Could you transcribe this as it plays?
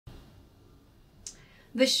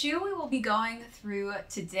The shoe we will be going through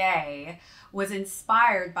today was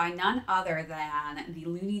inspired by none other than the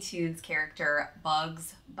Looney Tunes character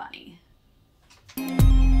Bugs Bunny.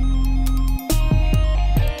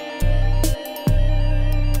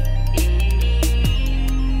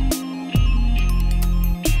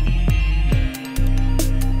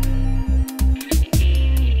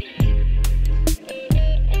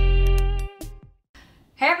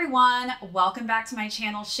 Hey everyone, welcome back to my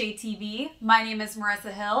channel ShadeTV. My name is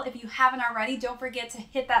Marissa Hill. If you haven't already, don't forget to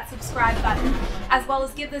hit that subscribe button, as well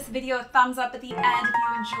as give this video a thumbs up at the end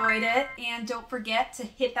if you enjoyed it. And don't forget to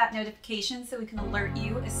hit that notification so we can alert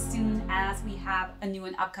you as soon as we have a new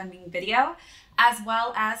and upcoming video, as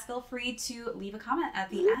well as feel free to leave a comment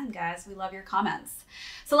at the end, guys. We love your comments.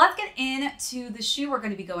 So let's get into the shoe we're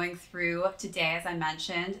going to be going through today. As I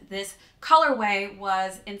mentioned, this colorway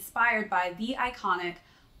was inspired by the iconic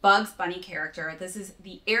Bugs Bunny character. This is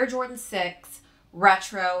the Air Jordan 6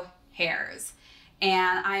 Retro Hares.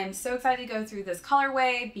 And I am so excited to go through this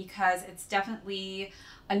colorway because it's definitely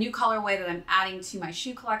a new colorway that I'm adding to my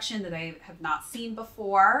shoe collection that I have not seen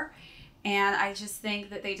before. And I just think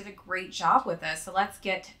that they did a great job with this. So let's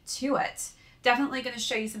get to it. Definitely going to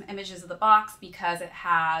show you some images of the box because it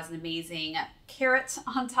has an amazing carrot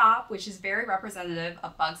on top, which is very representative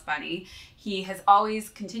of Bugs Bunny. He has always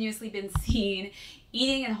continuously been seen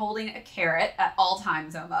eating and holding a carrot at all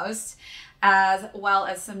times almost, as well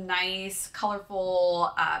as some nice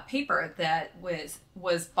colorful paper that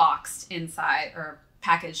was boxed inside or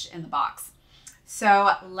packaged in the box.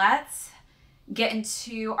 So let's get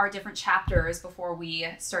into our different chapters before we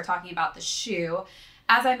start talking about the shoe.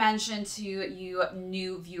 As I mentioned to you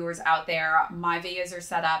new viewers out there, my videos are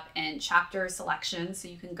set up in chapter selection, so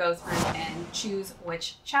you can go through and choose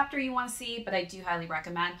which chapter you want to see, but I do highly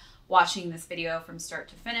recommend watching this video from start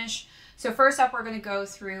to finish. So first up, we're going to go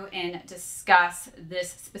through and discuss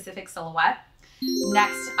this specific silhouette.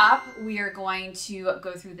 Next up, we are going to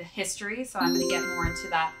go through the history. So I'm going to get more into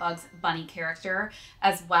that Bugs Bunny character,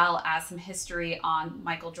 as well as some history on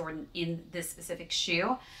Michael Jordan in this specific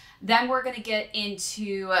shoe. Then we're going to get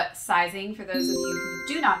into sizing. For those of you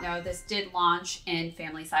who do not know, this did launch in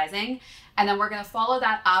family sizing. And then we're going to follow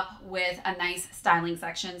that up with a nice styling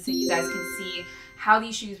section so you guys can see how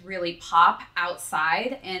these shoes really pop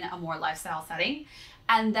outside in a more lifestyle setting.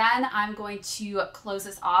 And then I'm going to close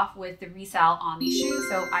this off with the resale on these shoes.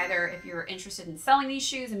 So either if you're interested in selling these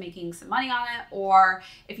shoes and making some money on it, or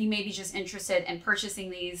if you may be just interested in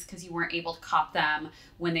purchasing these because you weren't able to cop them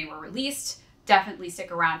when they were released, definitely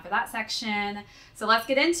stick around for that section. So let's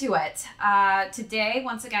get into it. Today,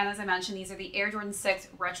 once again, as I mentioned, these are the Air Jordan 6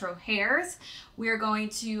 Retro Hares. We are going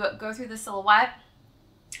to go through the silhouette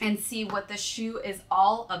and see what the shoe is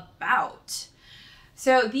all about.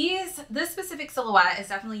 So this specific silhouette is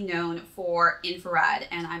definitely known for infrared,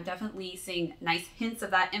 and I'm definitely seeing nice hints of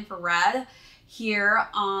that infrared here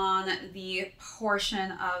on the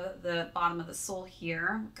portion of the bottom of the sole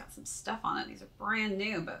here. We've got some stuff on it. These are brand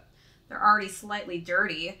new, but they're already slightly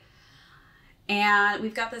dirty. And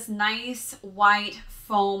we've got this nice white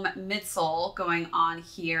foam midsole going on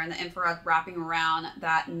here, and the infrared wrapping around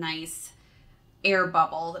that nice air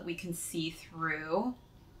bubble that we can see through.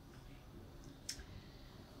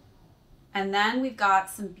 And then we've got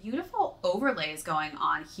some beautiful overlays going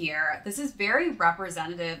on here. This is very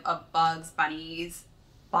representative of Bugs Bunny's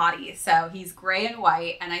body. So he's gray and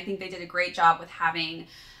white, and I think they did a great job with having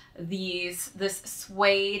this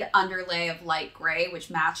suede underlay of light gray, which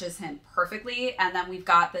matches him perfectly. And then we've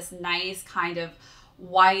got this nice kind of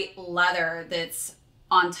white leather that's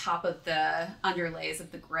on top of the underlays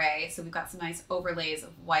of the gray. So we've got some nice overlays of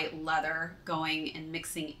white leather going and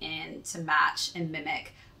mixing in to match and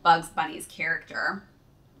mimic Bugs Bunny's character.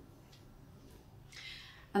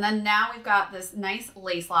 And then now we've got this nice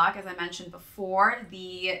lace lock. As I mentioned before,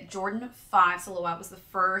 the Jordan 5 silhouette was the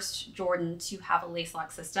first Jordan to have a lace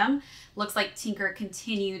lock system. Looks like Tinker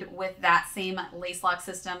continued with that same lace lock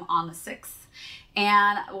system on the 6th.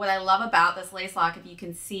 And what I love about this lace lock, if you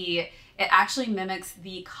can see, it actually mimics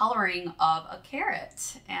the coloring of a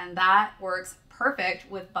carrot. And that works perfect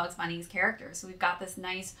with Bugs Bunny's character. So we've got this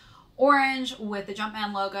nice orange with the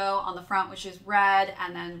Jumpman logo on the front, which is red.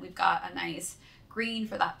 And then we've got a nice green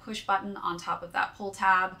for that push button on top of that pull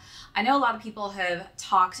tab. I know a lot of people have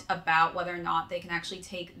talked about whether or not they can actually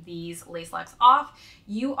take these lace locks off.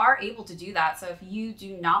 You are able to do that. So if you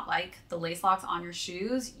do not like the lace locks on your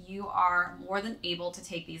shoes, you are more than able to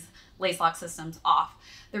take these lace lock systems off.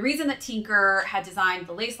 The reason that Tinker had designed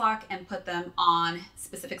the lace lock and put them on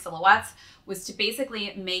specific silhouettes was to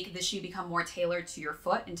basically make the shoe become more tailored to your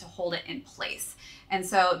foot and to hold it in place. And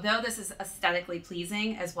so though this is aesthetically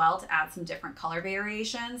pleasing as well to add some different color color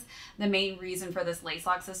variations. The main reason for this lace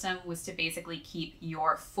lock system was to basically keep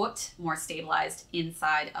your foot more stabilized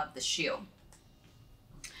inside of the shoe.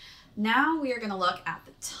 Now we are going to look at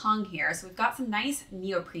the tongue here. So we've got some nice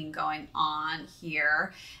neoprene going on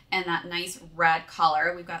here and that nice red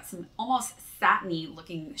color. We've got some almost satiny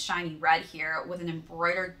looking shiny red here with an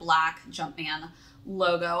embroidered black Jumpman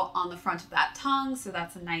logo on the front of that tongue. So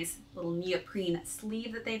that's a nice little neoprene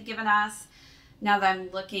sleeve that they've given us. Now that I'm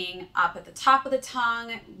looking up at the top of the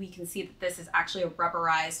tongue, we can see that this is actually a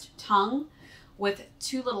rubberized tongue with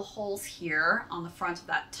two little holes here on the front of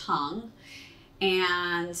that tongue.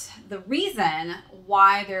 And the reason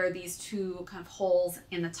why there are these two kind of holes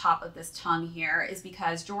in the top of this tongue here is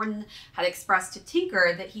because Jordan had expressed to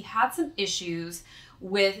Tinker that he had some issues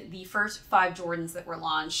with the first 5 Jordans that were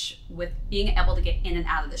launched with being able to get in and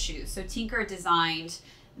out of the shoes. So Tinker designed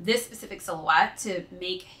this specific silhouette to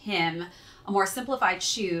make him a more simplified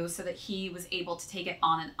shoe so that he was able to take it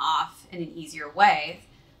on and off in an easier way.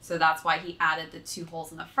 So that's why he added the 2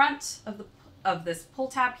 holes in the front of this pull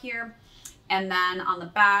tab here. And then on the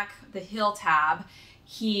back, the heel tab,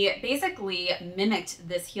 he basically mimicked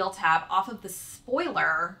this heel tab off of the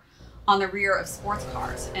spoiler on the rear of sports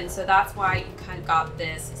cars. And so that's why you kind of got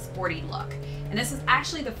this sporty look. And this is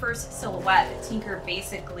actually the first silhouette that Tinker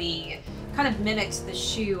basically kind of mimicked the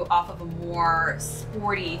shoe off of a more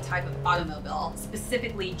sporty type of automobile,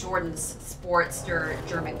 specifically Jordan's Sportster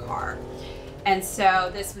German car. And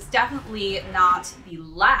so this was definitely not the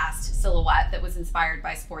last silhouette that was inspired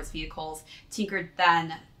by sports vehicles. Tinker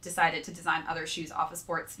then decided to design other shoes off of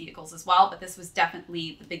sports vehicles as well, but this was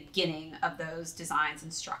definitely the beginning of those designs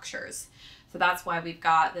and structures. So that's why we've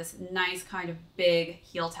got this nice kind of big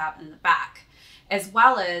heel tab in the back. As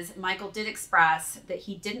well as Michael did express that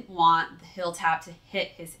he didn't want the heel tab to hit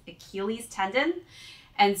his Achilles tendon.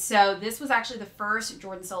 And so this was actually the first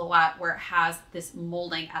Jordan silhouette where it has this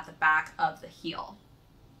molding at the back of the heel.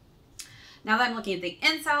 Now that I'm looking at the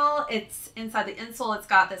insole, it's inside the insole, it's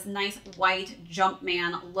got this nice white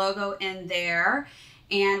Jumpman logo in there.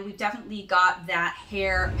 And we've definitely got that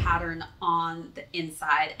hair pattern on the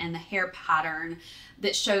inside and the hair pattern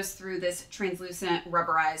that shows through this translucent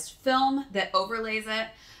rubberized film that overlays it.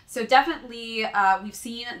 So definitely we've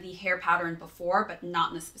seen the hair pattern before, but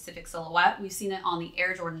not in a specific silhouette. We've seen it on the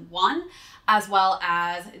Air Jordan 1 as well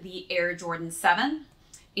as the Air Jordan 7.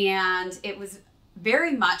 And it was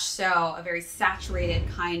very much so a very saturated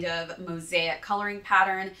kind of mosaic coloring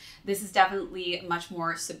pattern. This is definitely much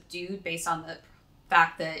more subdued based on the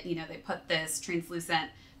fact that, you know, they put this translucent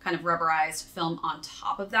kind of rubberized film on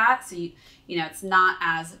top of that. So, you know, it's not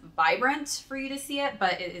as vibrant for you to see it,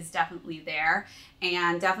 but it is definitely there.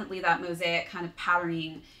 And definitely that mosaic kind of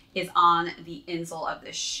patterning is on the insole of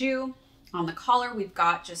this shoe. On the collar, we've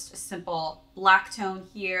got just a simple black tone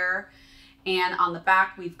here. And on the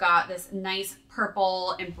back, we've got this nice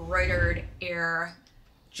purple embroidered Air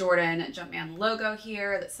Jordan Jumpman logo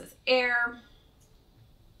here that says Air.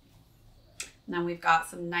 And then we've got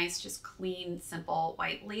some nice, just clean, simple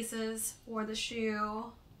white laces for the shoe.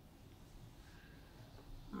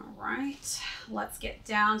 All right, let's get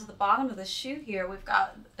down to the bottom of the shoe here. We've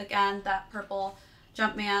got, again, that purple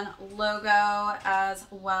Jumpman logo as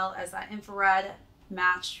well as that infrared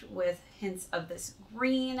matched with hints of this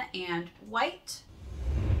green and white.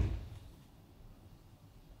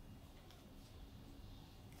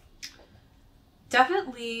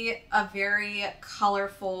 Definitely a very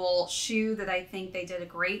colorful shoe that I think they did a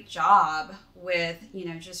great job with, you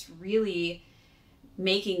know, just really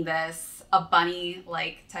making this a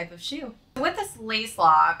bunny-like type of shoe. With this lace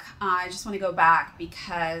lock, I just want to go back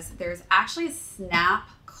because there's actually a snap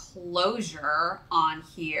closure on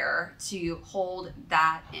here to hold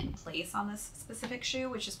that in place on this specific shoe,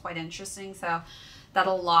 which is quite interesting. So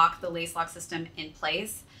that'll lock the lace lock system in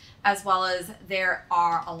place, as well as there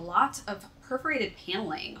are a lot of perforated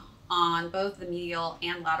paneling on both the medial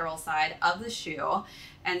and lateral side of the shoe.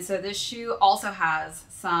 And so this shoe also has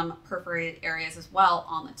some perforated areas as well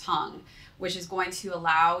on the tongue, which is going to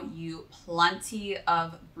allow you plenty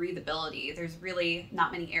of breathability. There's really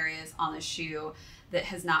not many areas on the shoe that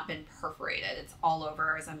has not been perforated. It's all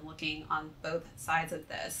over as I'm looking on both sides of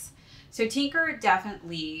this. So Tinker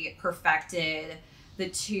definitely perfected the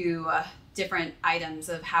two different items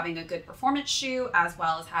of having a good performance shoe as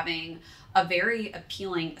well as having a very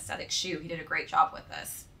appealing aesthetic shoe. He did a great job with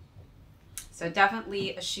this. So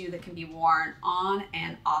definitely a shoe that can be worn on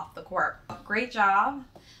and off the court. Great job.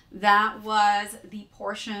 That was the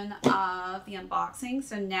portion of the unboxing.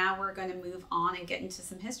 So now we're going to move on and get into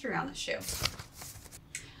some history on the shoe.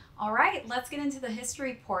 All right, let's get into the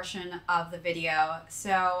history portion of the video.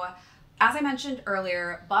 So As I mentioned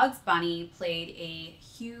earlier, Bugs Bunny played a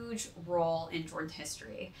huge role in Jordan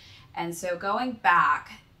history. And so going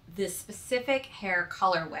back, this specific Hare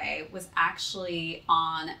colorway was actually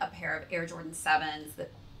on a pair of Air Jordan 7s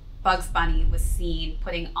that Bugs Bunny was seen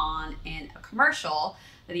putting on in a commercial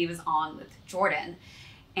that he was on with Jordan.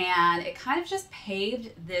 And it kind of just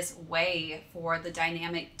paved this way for the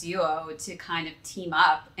dynamic duo to kind of team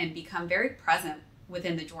up and become very present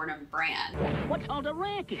within the Jordan brand. What's all the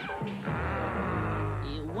racket?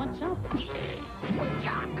 What's up?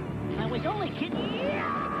 I was only kidding.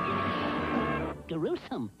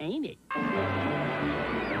 Gruesome, ain't it?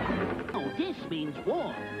 Oh, this means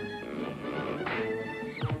war.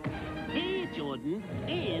 Air Jordan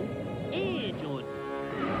and Air Jordan.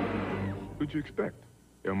 What'd you expect?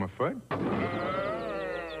 On Foot?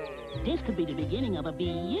 This could be the beginning of a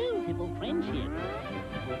beautiful friendship.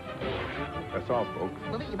 That's all, folks.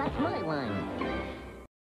 Well, that's my line.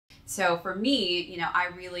 So for me, you know, I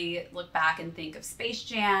really look back and think of Space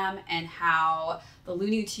Jam and how the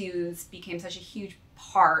Looney Tunes became such a huge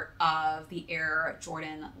part of the Air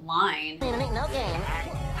Jordan line. No game.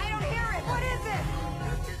 I don't hear it. What is it?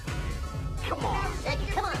 Come on.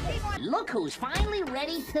 Come on. Look who's finally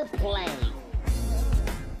ready to play.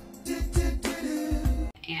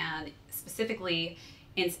 And specifically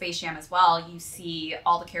in Space Jam as well, you see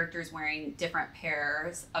all the characters wearing different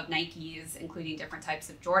pairs of Nikes, including different types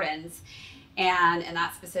of Jordans. And in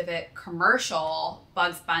that specific commercial,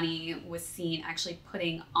 Bugs Bunny was seen actually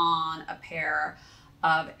putting on a pair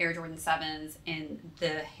of Air Jordan 7s in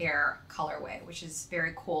the Hare colorway, which is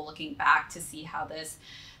very cool looking back to see how this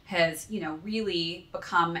has, you know, really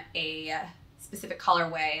become a specific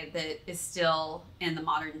colorway that is still in the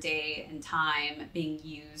modern day and time being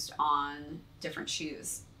used on different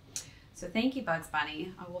shoes. So thank you, Bugs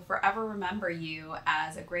Bunny. I will forever remember you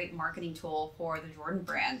as a great marketing tool for the Jordan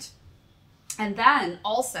brand. And then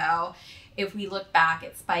also, if we look back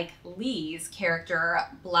at Spike Lee's character,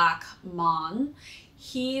 Black Mon,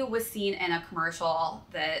 he was seen in a commercial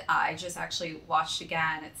that I just actually watched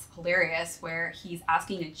again. It's hilarious, where he's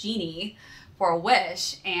asking a genie for a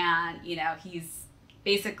wish, and you know, he's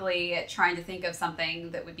basically trying to think of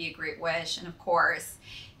something that would be a great wish. And of course,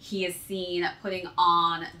 he is seen putting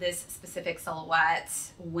on this specific silhouette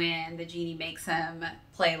when the genie makes him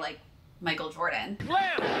play like Michael Jordan.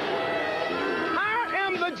 Lamp! I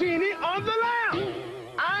am the genie on the lamp!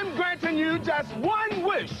 I'm granting you just one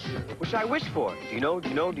wish. What should I wish for? Do you know?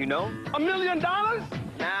 $1 million?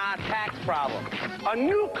 Nah, tax problem. A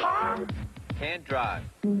new car? Can't drive.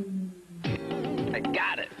 I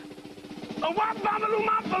got it. A wop babaloo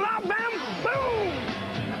mop bam boom!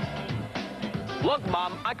 Look,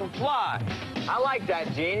 Mom, I can fly. I like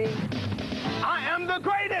that, Genie. I am the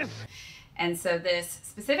greatest! And so this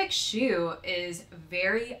specific shoe is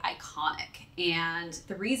very iconic. And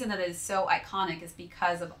the reason that it is so iconic is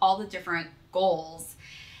because of all the different goals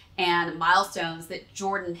and milestones that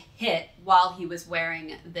Jordan hit while he was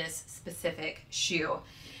wearing this specific shoe.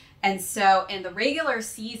 And so in the regular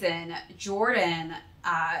season, Jordan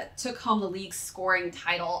took home the league's scoring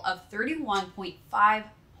title of 31.5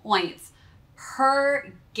 points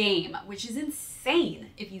per game, which is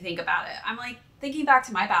insane if you think about it. I'm like thinking back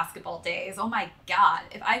to my basketball days. Oh my God,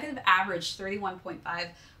 if I could have averaged 31.5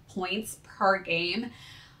 points per game,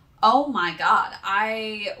 oh my God,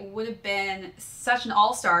 I would have been such an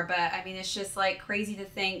all-star. But I mean, it's just like crazy to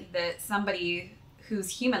think that somebody who's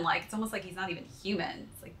human-like, it's almost like he's not even human.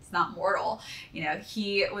 It's like he's not mortal. You know,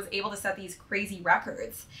 he was able to set these crazy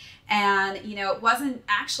records. And, you know, it wasn't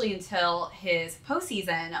actually until his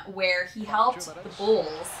postseason where he helped the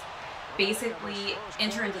Bulls basically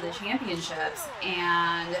enter into the championships,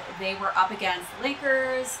 and they were up against the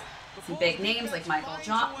Lakers, some big names like Magic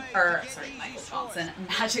Johnson,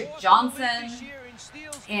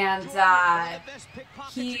 and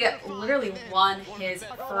he literally won his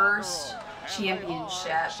first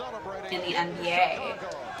championship in the NBA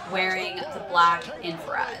wearing the black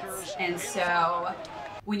infrareds. And so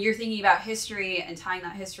when you're thinking about history and tying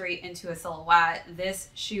that history into a silhouette, this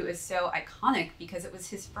shoe is so iconic because it was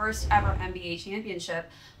his first ever NBA championship.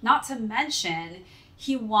 Not to mention,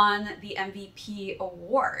 he won the MVP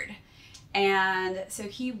award. And so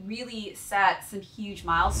he really set some huge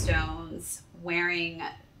milestones wearing,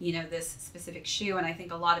 you know, this specific shoe. And I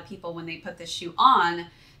think a lot of people, when they put this shoe on,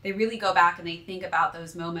 they really go back and they think about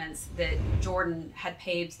those moments that Jordan had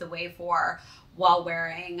paved the way for while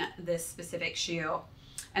wearing this specific shoe.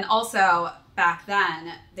 And also back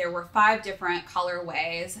then, there were 5 different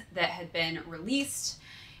colorways that had been released.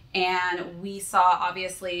 And we saw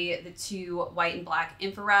obviously the 2 white and black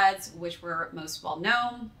infrareds, which were most well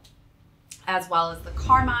known. as well as the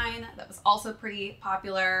carmine, that was also pretty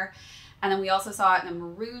popular. And then we also saw it in a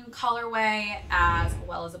maroon colorway as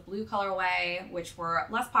well as a blue colorway, which were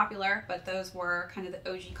less popular, but those were kind of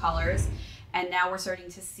the OG colors. And now we're starting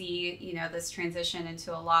to see, you know, this transition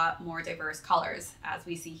into a lot more diverse colors, as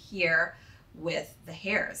we see here with the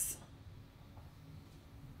hares.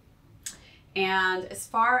 And as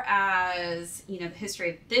far as, you know, the history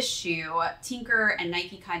of this shoe, Tinker and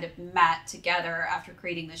Nike kind of met together after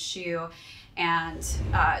creating this shoe and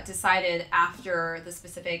decided after the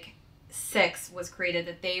specific 6 was created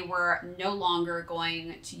that they were no longer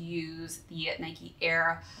going to use the Nike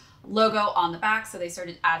Air logo on the back. So they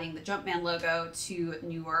started adding the Jumpman logo to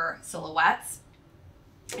newer silhouettes.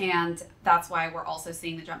 And that's why we're also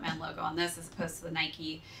seeing the Jumpman logo on this as opposed to the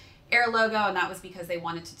Nike Air logo, and that was because they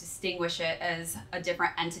wanted to distinguish it as a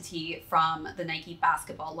different entity from the Nike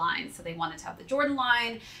basketball line. So they wanted to have the Jordan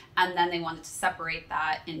line, and then they wanted to separate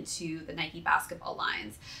that into the Nike basketball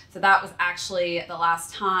lines. So that was actually the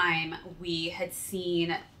last time we had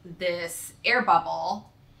seen this air bubble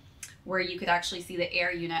where you could actually see the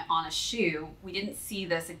air unit on a shoe. We didn't see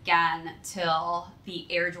this again till the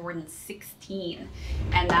Air Jordan 16,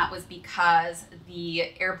 and that was because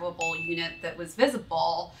the air bubble unit that was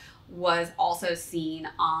visible was also seen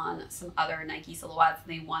on some other Nike silhouettes,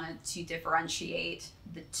 and they wanted to differentiate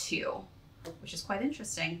the two, which is quite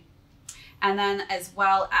interesting. And then as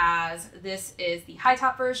well as this is the high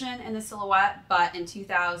top version in the silhouette, but in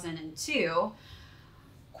 2002,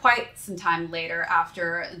 quite some time later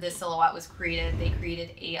after this silhouette was created, they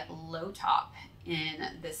created a low top in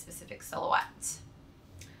this specific silhouette.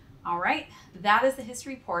 All right, that is the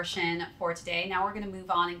history portion for today. Now we're going to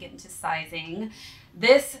move on and get into sizing.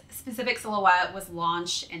 This specific silhouette was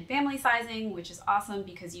launched in family sizing, which is awesome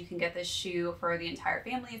because you can get this shoe for the entire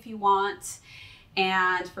family if you want.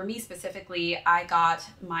 And for me specifically, I got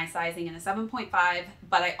my sizing in a 7.5,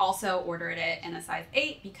 but I also ordered it in a size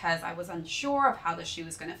 8 because I was unsure of how the shoe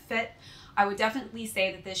was going to fit. I would definitely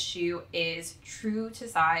say that this shoe is true to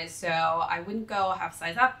size, so I wouldn't go half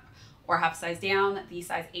size up or half size down. The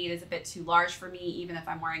size 8 is a bit too large for me, even if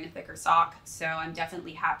I'm wearing a thicker sock. So I'm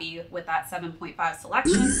definitely happy with that 7.5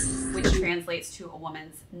 selection, which translates to a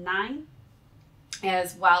woman's 9,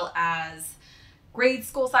 as well as grade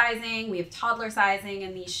school sizing. We have toddler sizing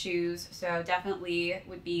in these shoes. So definitely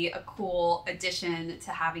would be a cool addition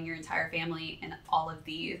to having your entire family in all of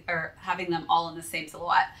these, or having them all in the same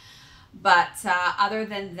silhouette. But other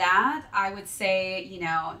than that, I would say, you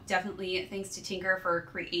know, definitely thanks to Tinker for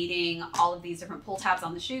creating all of these different pull tabs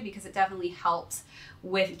on the shoe, because it definitely helps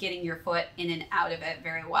with getting your foot in and out of it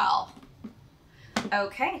very well.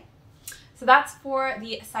 Okay, so that's for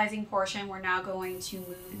the sizing portion. We're now going to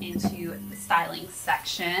move into the styling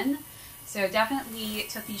section. So definitely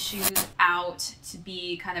took these shoes out to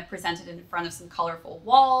be kind of presented in front of some colorful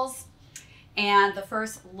walls. And the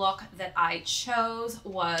first look that I chose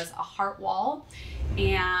was a heart wall.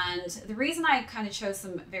 And the reason I kind of chose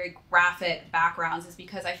some very graphic backgrounds is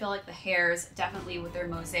because I feel like the hares, definitely with their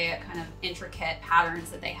mosaic kind of intricate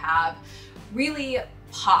patterns that they have, really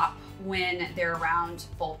pop when they're around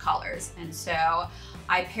bold colors. And so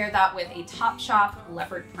I paired that with a Topshop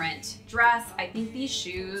leopard print dress. I think these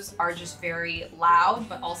shoes are just very loud,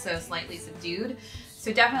 but also slightly subdued.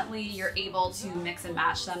 So definitely you're able to mix and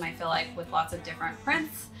match them, I feel like, with lots of different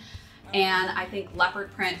prints. And I think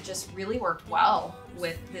leopard print just really worked well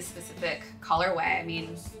with this specific colorway. I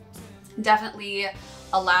mean, definitely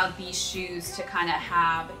allowed these shoes to kind of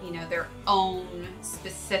have, you know, their own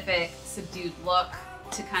specific subdued look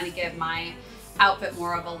to kind of give my outfit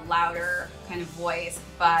more of a louder kind of voice.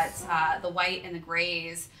 But the white and the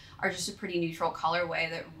grays are just a pretty neutral colorway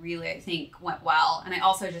that really, I think, went well. And I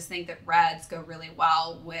also just think that reds go really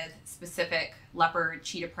well with specific leopard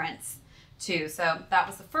cheetah prints too. So that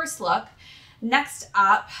was the first look. Next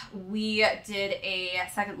up, we did a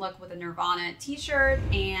second look with a Nirvana t-shirt,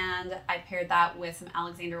 and I paired that with some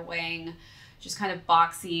Alexander Wang, just kind of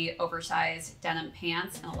boxy, oversized denim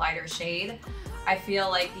pants in a lighter shade. I feel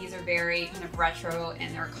like these are very kind of retro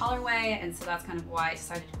in their colorway, and so that's kind of why I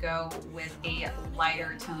decided to go with a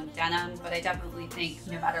lighter toned denim. But I definitely think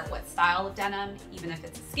no matter what style of denim, even if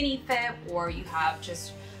it's a skinny fit or you have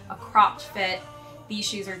just a cropped fit, these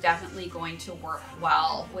shoes are definitely going to work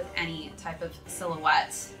well with any type of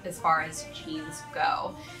silhouette as far as jeans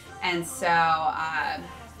go. And so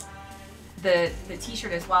the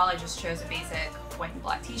t-shirt as well, I just chose a basic white and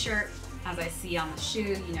black t-shirt. As I see on the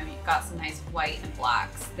shoe, you know, you've got some nice white and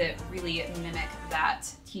blacks that really mimic that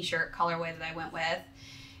t-shirt colorway that I went with.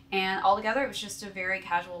 And altogether, it was just a very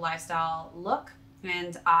casual lifestyle look.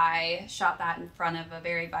 And I shot that in front of a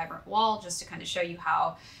very vibrant wall just to kind of show you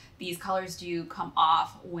how these colors do come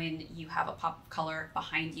off when you have a pop of color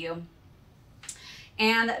behind you.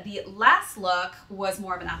 And the last look was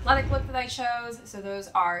more of an athletic look that I chose. So those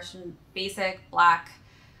are some basic black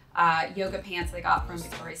yoga pants that I got from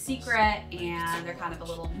Victoria's Secret, and they're kind of a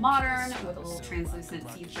little modern with a little translucent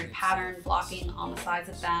see-through pattern blocking on the sides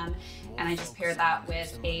of them. And I just paired that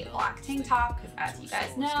with a black tank top because, as you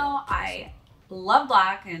guys know, I love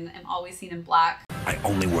black and am always seen in black. I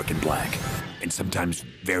only work in black and sometimes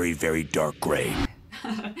very, very dark gray.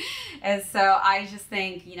 And so I just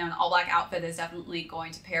think, you know, an all black outfit is definitely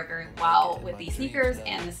going to pair very well with these sneakers.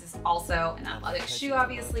 And this is also an athletic shoe,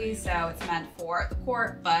 obviously, so it's meant for the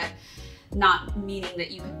court, but not meaning that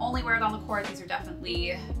you can only wear it on the court. These are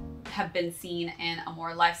definitely have been seen in a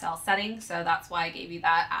more lifestyle setting. So that's why I gave you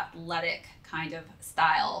that athletic kind of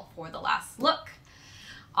style for the last look.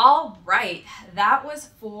 All right, that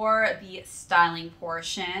was for the styling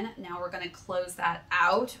portion. Now we're going to close that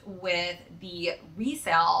out with the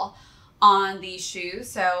resale on these shoes.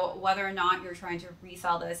 So whether or not you're trying to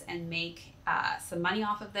resell this and make some money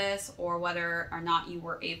off of this, or whether or not you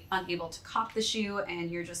were unable to cop the shoe and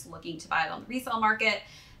you're just looking to buy it on the resale market,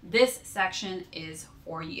 this section is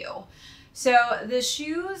for you. So the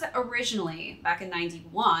shoes originally back in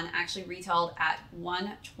 '91 actually retailed at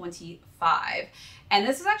 $125. And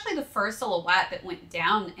this is actually the first silhouette that went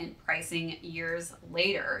down in pricing years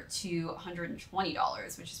later to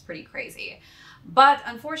 $120, which is pretty crazy. But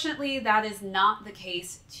unfortunately, that is not the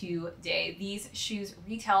case today. These shoes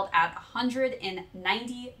retailed at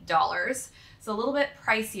 $190. So a little bit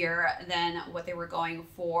pricier than what they were going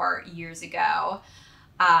for years ago.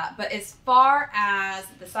 But as far as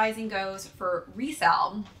the sizing goes for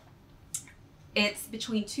resale, it's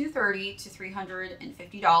between $230 to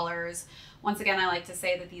 $350. Once again, I like to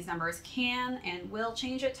say that these numbers can and will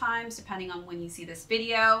change at times depending on when you see this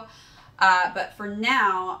video. But for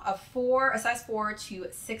now, a size 4 to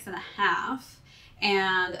 6.5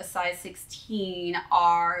 and a size 16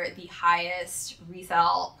 are the highest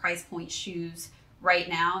resale price point shoes right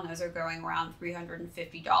now, and those are going around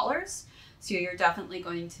 $350. So you're definitely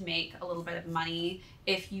going to make a little bit of money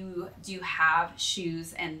if you do have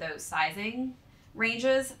shoes in those sizing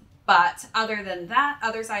ranges. But other than that,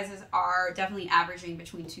 other sizes are definitely averaging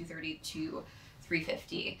between $230 to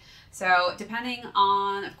 $350. So depending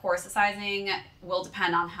on, of course, the sizing will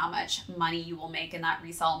depend on how much money you will make in that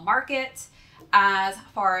resale market. As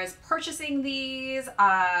far as purchasing these,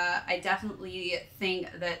 I definitely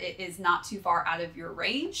think that it is not too far out of your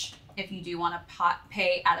range if you do want to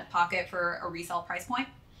pay out of pocket for a resale price point.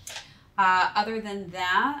 Other than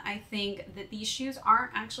that, I think that these shoes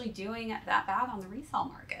aren't actually doing that bad on the resale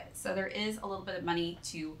market. So there is a little bit of money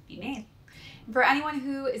to be made. And for anyone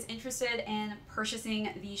who is interested in purchasing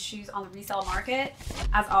these shoes on the resale market,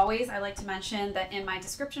 as always, I like to mention that in my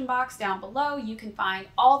description box down below, you can find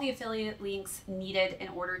all the affiliate links needed in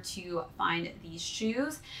order to find these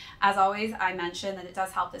shoes. As always, I mention that it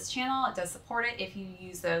does help this channel. It does support it if you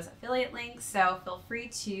use those affiliate links. So feel free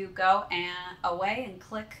to go away and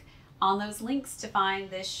click on those links to find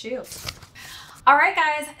this shoe. All right,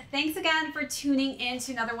 guys, thanks again for tuning in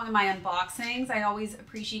to another one of my unboxings. I always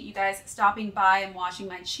appreciate you guys stopping by and watching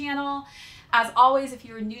my channel. As always, if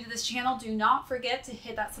you're new to this channel, do not forget to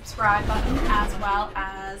hit that subscribe button as well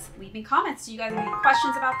as leave me comments. Do you guys have any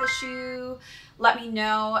questions about the shoe? Let me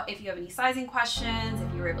know if you have any sizing questions,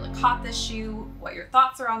 if you were able to cop this shoe, what your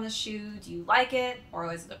thoughts are on this shoe. Do you like it, or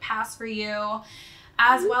was it a pass for you?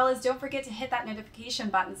 As well as don't forget to hit that notification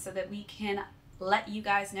button so that we can let you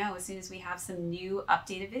guys know as soon as we have some new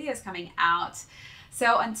updated videos coming out.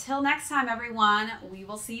 So until next time, everyone, we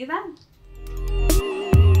will see you then.